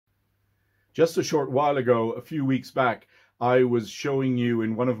Just a short while ago, a few weeks back, I was showing you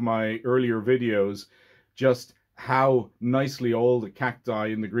in one of my earlier videos just how nicely all the cacti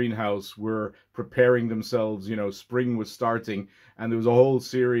in the greenhouse were preparing themselves. You know, spring was starting and there was a whole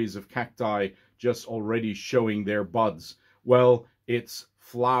series of cacti just already showing their buds. Well, it's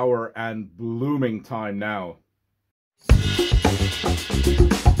flower and blooming time now.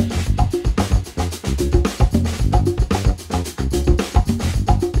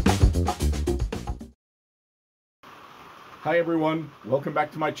 Hi everyone, welcome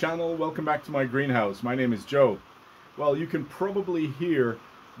back to my channel, welcome back to my greenhouse. My name is Joe. Well, you can probably hear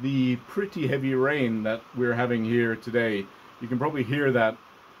the pretty heavy rain that we're having here today. You can probably hear that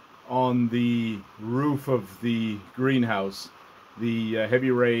on the roof of the greenhouse. The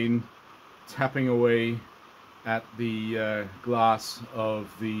heavy rain tapping away at the glass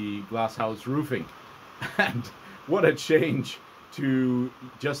of the glasshouse roofing. And what a change to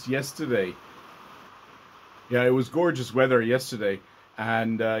just yesterday. Yeah, it was gorgeous weather yesterday,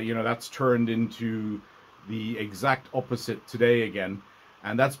 and you know, that's turned into the exact opposite today again.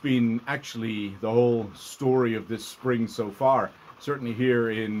 And that's been actually the whole story of this spring so far. Certainly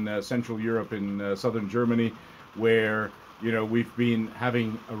here in Central Europe, in southern Germany, where, you know, we've been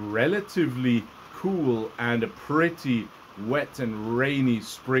having a relatively cool and a pretty wet and rainy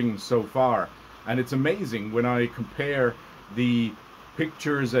spring so far. And it's amazing when I compare the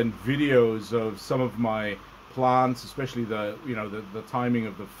pictures and videos of some of my plants, especially the timing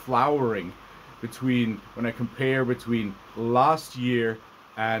of the flowering, between when I compare between last year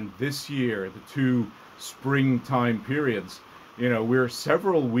and this year, the two springtime periods. You know, we're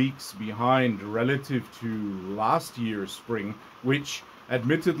several weeks behind relative to last year's spring, which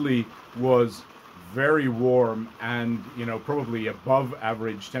admittedly was very warm and, you know, probably above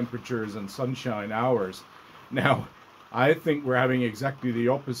average temperatures and sunshine hours. Now, I think we're having exactly the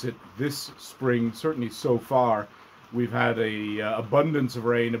opposite this spring. Certainly so far, we've had a abundance of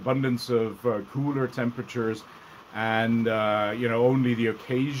rain, abundance of cooler temperatures, and you know, only the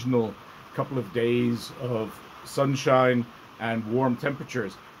occasional couple of days of sunshine and warm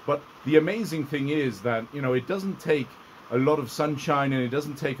temperatures. But the amazing thing is that, you know, it doesn't take a lot of sunshine and it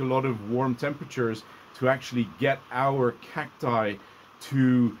doesn't take a lot of warm temperatures to actually get our cacti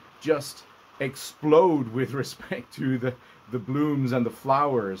to just explode with respect to the blooms and the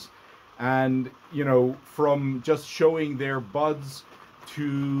flowers. And, you know, from just showing their buds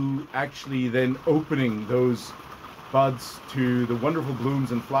to actually then opening those buds to the wonderful blooms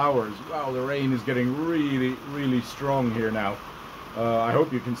and flowers. Wow, the rain is getting really, really strong here now. I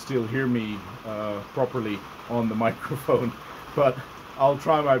hope you can still hear me properly on the microphone, but I'll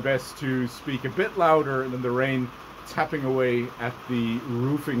try my best to speak a bit louder than the rain tapping away at the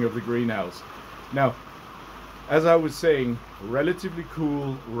roofing of the greenhouse. Now, as I was saying, relatively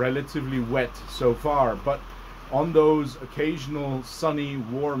cool, relatively wet so far, but on those occasional sunny,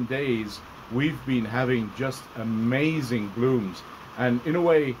 warm days, we've been having just amazing blooms. And in a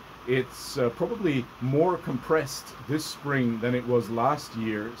way, it's probably more compressed this spring than it was last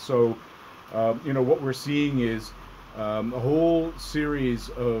year. So, you know, what we're seeing is a whole series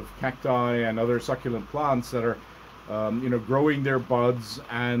of cacti and other succulent plants that are, you know, growing their buds,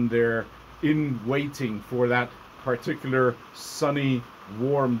 and they're in waiting for that particular sunny,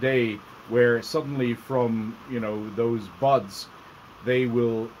 warm day where suddenly from, you know, those buds, they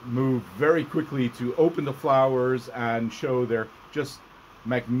will move very quickly to open the flowers and show their just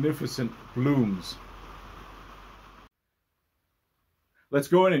magnificent blooms. Let's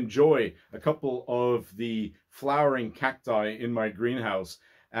go and enjoy a couple of the flowering cacti in my greenhouse,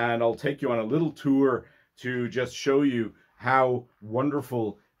 and I'll take you on a little tour to just show you how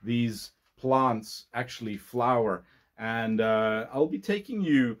wonderful these plants actually flower. And I'll be taking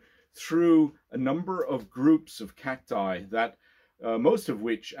you through a number of groups of cacti that most of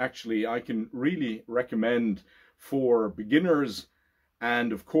which actually I can really recommend for beginners,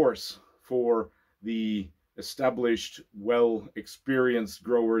 and of course for the established, well experienced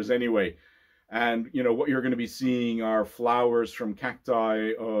growers anyway. And you know, what you're going to be seeing are flowers from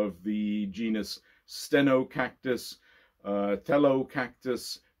cacti of the genus Stenocactus,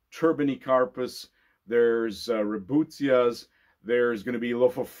 Thelocactus, Turbinicarpus, there's Rebutias, there's going to be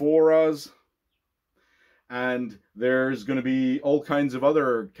Lophophoras, and there's going to be all kinds of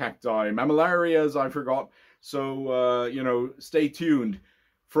other cacti, Mammillarias I forgot. So, you know, stay tuned.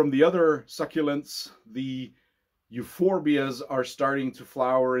 From the other succulents, the euphorbias are starting to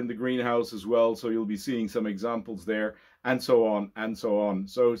flower in the greenhouse as well, so you'll be seeing some examples there, and so on and so on.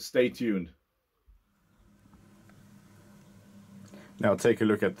 So stay tuned. Now take a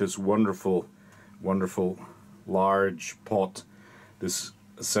look at this wonderful, wonderful large pot. This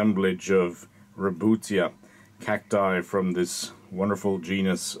assemblage of Rebutia cacti from this wonderful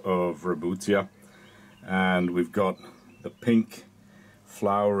genus of Rebutia. And we've got the pink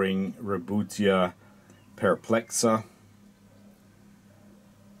flowering Rebutia perplexa.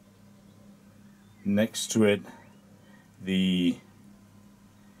 Next to it, the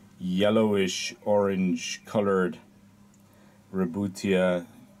yellowish orange colored Rebutia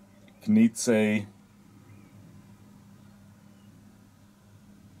knitze.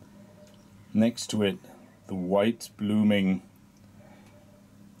 Next to it, the white blooming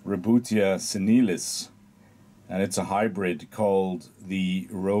Rebutia senilis, and it's a hybrid called the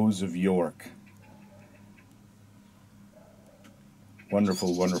Rose of York.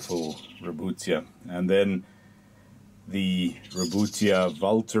 Wonderful, wonderful Rebutia. And then the Rebutia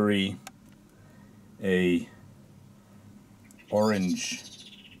valteri, a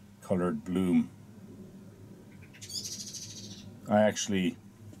orange colored bloom. I actually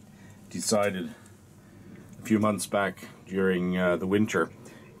decided a few months back during the winter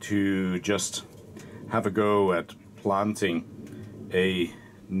to just have a go at planting a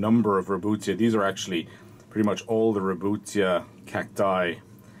number of Rebutia. These are actually pretty much all the Rebutia cacti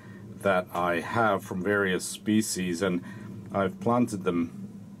that I have from various species, and I've planted them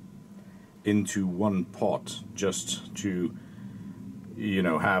into one pot just to, you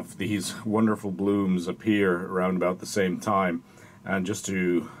know, have these wonderful blooms appear around about the same time, and just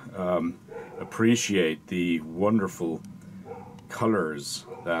to appreciate the wonderful colors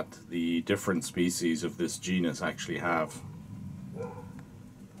that the different species of this genus actually have.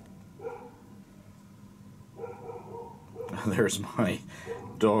 There's my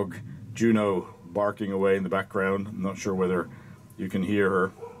dog Juno barking away in the background. I'm not sure whether you can hear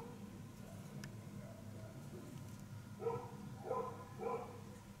her.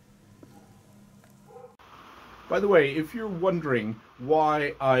 By the way, if you're wondering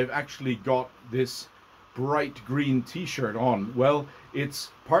why I've actually got this bright green t-shirt on, well, it's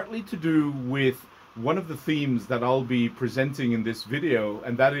partly to do with one of the themes that I'll be presenting in this video,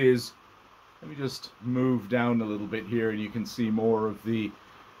 and that is, let me just move down a little bit here and you can see more of the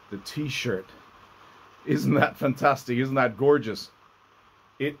t-shirt. Isn't that fantastic? Isn't that gorgeous?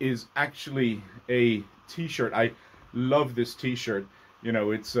 It is actually a t-shirt. I love this t-shirt. You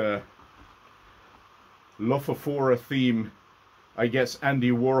know, it's a Lophophora theme. I guess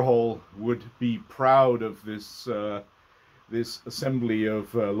Andy Warhol would be proud of this this assembly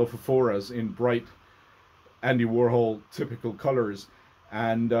of Lophophoras in bright Andy Warhol typical colors.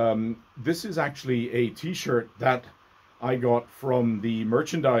 And this is actually a t-shirt that I got from the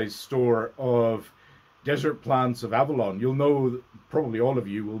merchandise store of Desert Plants of Avalon. You'll know, probably all of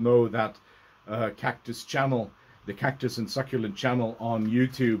you will know that Cactus channel, the Cactus and Succulent channel on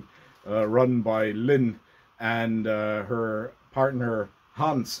YouTube, run by Lynn and her partner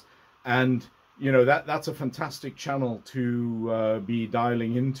Hans. And you know, that's a fantastic channel to be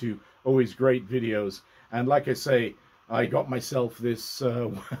dialing into. Always great videos. And like I say, I got myself this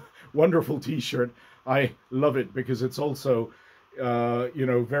wonderful t-shirt. I love it because it's also you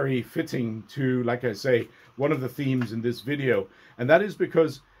know, very fitting to, like I say, one of the themes in this video. And that is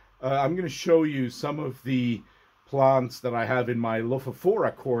because I'm going to show you some of the plants that I have in my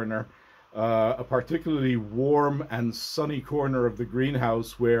Lophophora corner, a particularly warm and sunny corner of the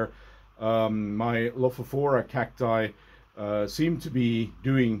greenhouse where my Lophophora cacti seem to be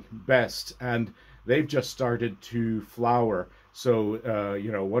doing best, and they've just started to flower. So,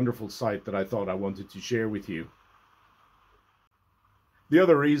 you know, wonderful sight that I thought I wanted to share with you. The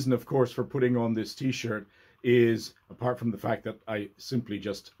other reason, of course, for putting on this t-shirt is, apart from the fact that I simply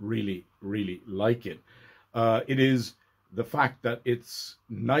just really, really like it, it is the fact that it's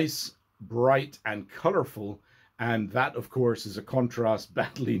nice, bright, and colorful. And that, of course, is a contrast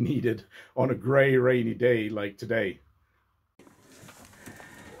badly needed on a grey, rainy day like today.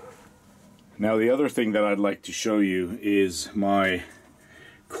 Now, the other thing that I'd like to show you is my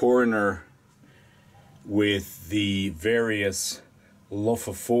corner with the various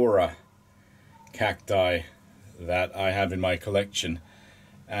Lophophora cacti that I have in my collection.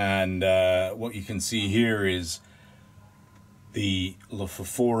 And what you can see here is the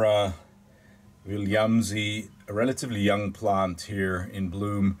Lophophora williamsi, a relatively young plant here in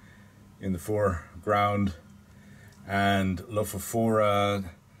bloom in the foreground, and Lophophora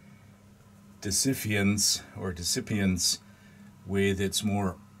decipiens with its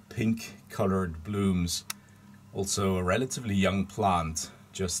more pink colored blooms, also a relatively young plant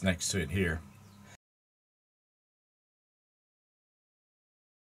just next to it here.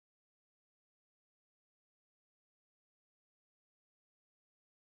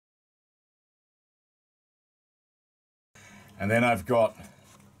 And then I've got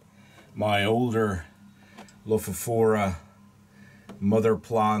my older Lophophora mother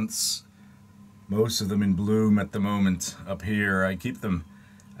plants, most of them in bloom at the moment up here. I keep them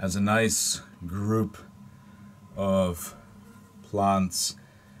as a nice group of plants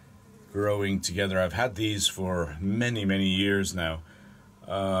growing together. I've had these for many, many years now.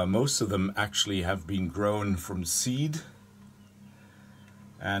 Most of them actually have been grown from seed,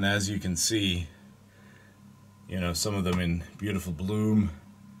 and as you can see, you know, some of them in beautiful bloom.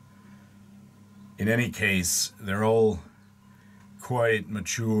 In any case, they're all quite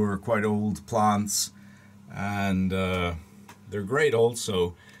mature, quite old plants, and they're great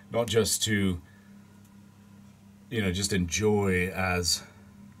also, not just to, you know, just enjoy as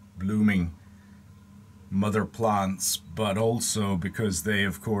blooming mother plants, but also because they,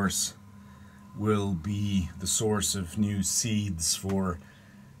 of course, will be the source of new seeds for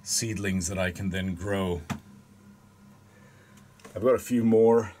seedlings that I can then grow. I've got a few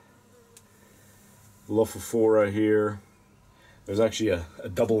more Lophophora here. There's actually a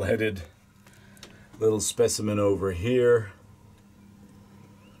double-headed little specimen over here.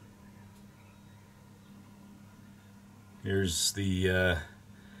 Here's the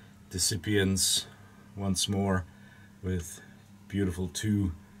discipiens once more, with beautiful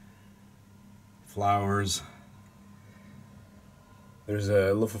 2 flowers. There's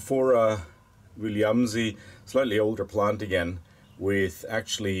a Lophophora williamsi, slightly older plant again, with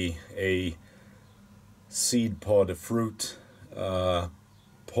actually a seed pod, a fruit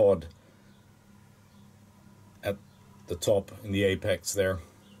pod at the top in the apex there,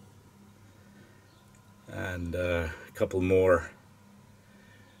 and a couple more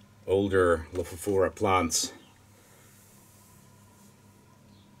older Lophophora plants.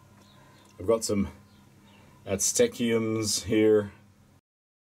 I've got some Azteciums here.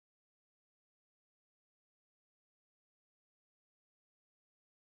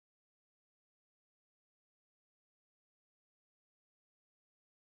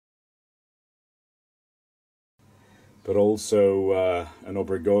 But also an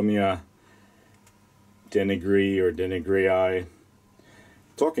Obregonia denegrii or denegrii.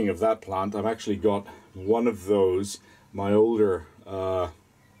 Talking of that plant, I've actually got one of those, my older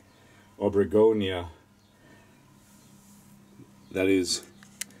Obregonia, that is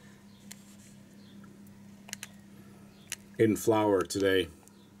in flower today.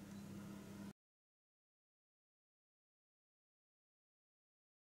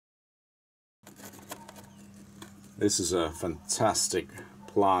 This is a fantastic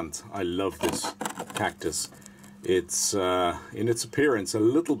plant. I love this cactus. It's in its appearance a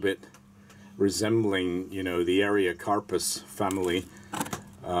little bit resembling, you know, the Ariocarpus family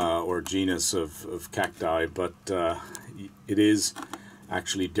or genus of cacti, but it is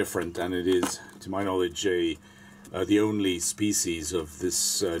actually different, and it is, to my knowledge, the only species of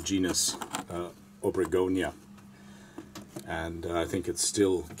this genus Obregonia, and I think it's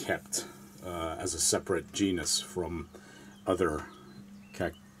still kept as a separate genus from other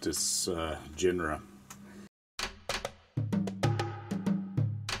cactus genera.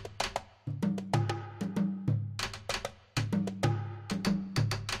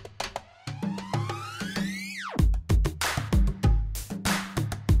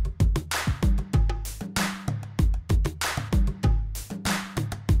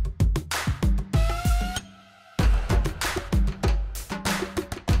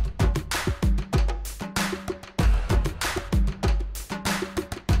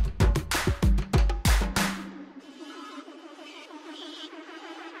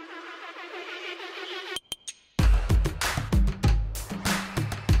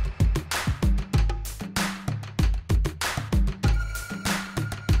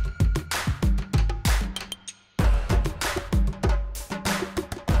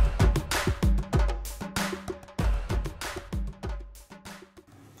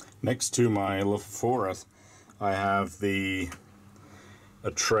 Next to my Lophophoras, I have a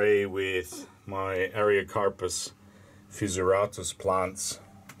tray with my Ariocarpus fissuratus plants.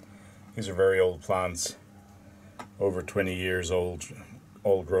 These are very old plants, over 20 years old,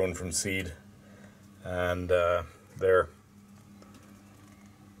 all grown from seed, and they're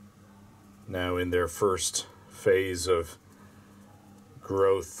now in their first phase of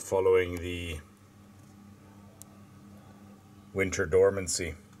growth following the winter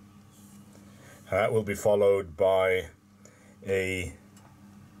dormancy. That will be followed by a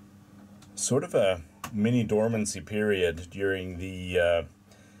sort of a mini dormancy period during the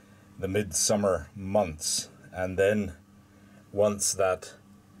midsummer months, and then once that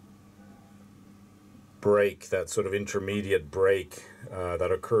break, that sort of intermediate break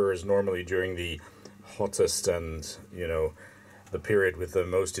that occurs normally during the hottest and, you know, the period with the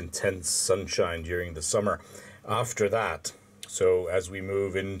most intense sunshine during the summer. After that, so as we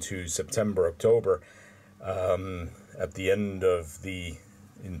move into September, October, at the end of the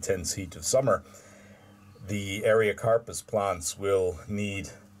intense heat of summer, the Ariocarpus plants will need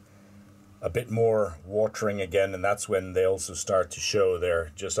a bit more watering again, and that's when they also start to show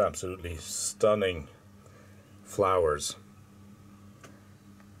their just absolutely stunning flowers.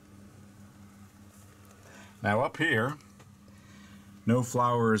 Now up here, no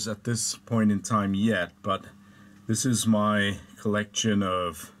flowers at this point in time yet, but this is my collection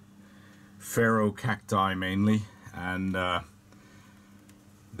of Ferocacti mainly, and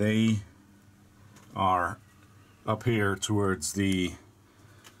they are up here towards the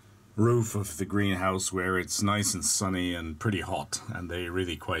roof of the greenhouse where it's nice and sunny and pretty hot, and they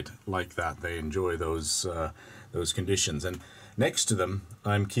really quite like that. They enjoy those conditions. And next to them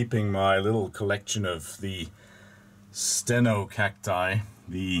I'm keeping my little collection of the Stenocacti.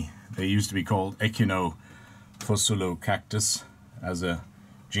 They used to be called Echinophyllocactus as a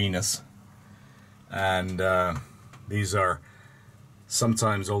genus, and these are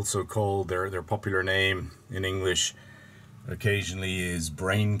sometimes also called, their popular name in English occasionally is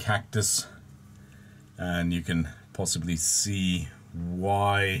brain cactus, and you can possibly see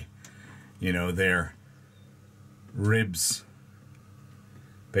why, you know, their ribs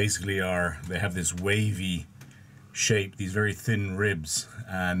basically they have this wavy shape, these very thin ribs,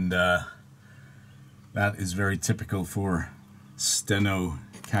 and that is very typical for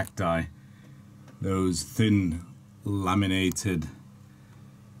Stenocacti, those thin laminated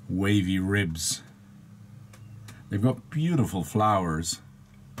wavy ribs. They've got beautiful flowers.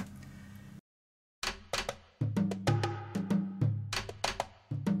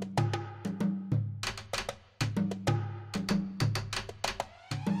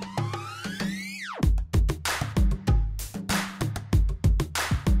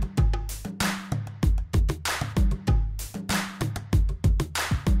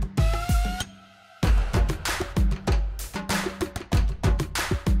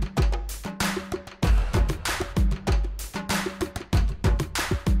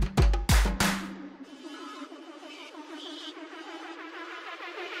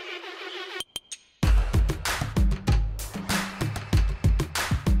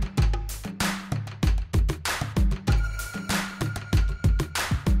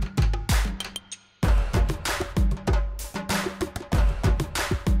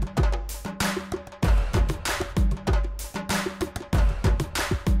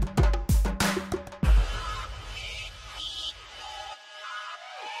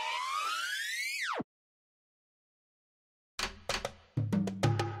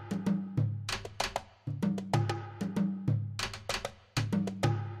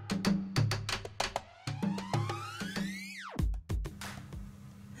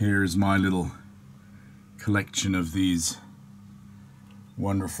 Here's my little collection of these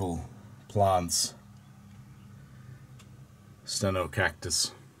wonderful plants.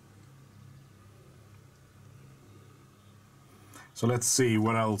 Stenocactus. So let's see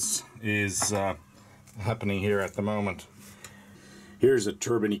what else is happening here at the moment. Here's a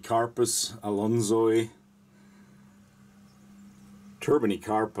Turbinicarpus alonzoi.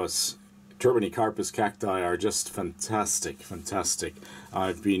 Turbinicarpus cacti are just fantastic.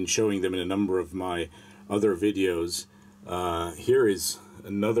 I've been showing them in a number of my other videos. Here is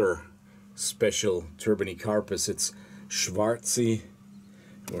another special Turbinicarpus. It's Schwarzi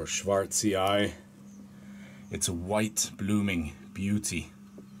or Schwarzii. It's a white blooming beauty.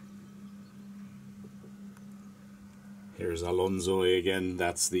 Here's alonzoi again.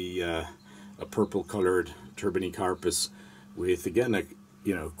 That's the a purple colored Turbinicarpus with, again, a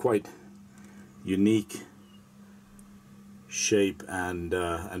quite unique shape and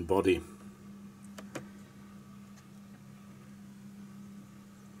body.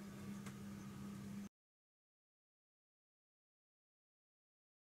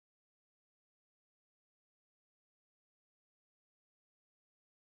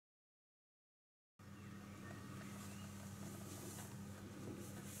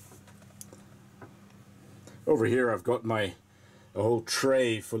 Over here I've got a whole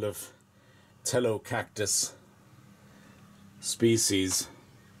tray full of Telocactus species.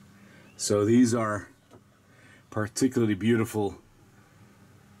 So these are particularly beautiful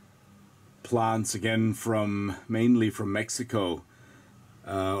plants, again mainly from Mexico,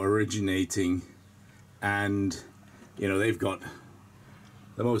 originating, and they've got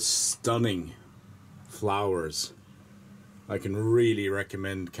the most stunning flowers. I can really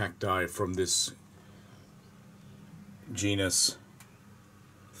recommend cacti from this genus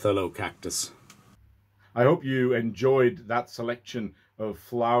Telocactus. I hope you enjoyed that selection of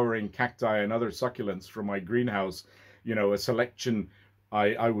flowering cacti and other succulents from my greenhouse. You know, a selection,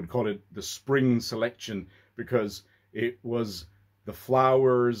 I would call it the spring selection, because it was the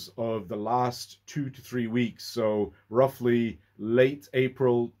flowers of the last 2 to 3 weeks, so roughly late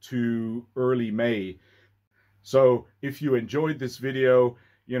April to early May. So if you enjoyed this video,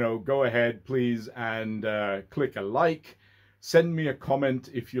 you know, go ahead please and click a like, send me a comment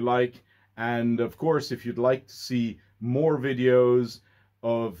if you like, and of course if you'd like to see more videos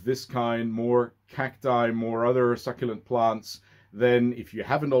of this kind, more cacti, more other succulent plants, then if you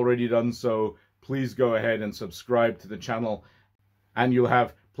haven't already done so, please go ahead and subscribe to the channel, and you'll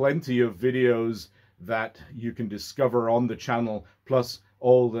have plenty of videos that you can discover on the channel, plus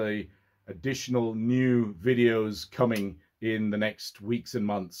all the additional new videos coming in the next weeks and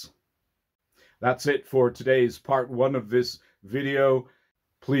months. That's it for today's part 1 of this video.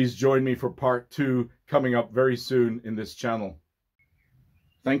 Please join me for part 2 coming up very soon in this channel.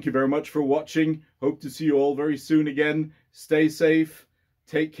 Thank you very much for watching. Hope to see you all very soon again. Stay safe,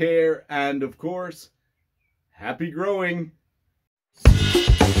 take care, and of course, happy growing!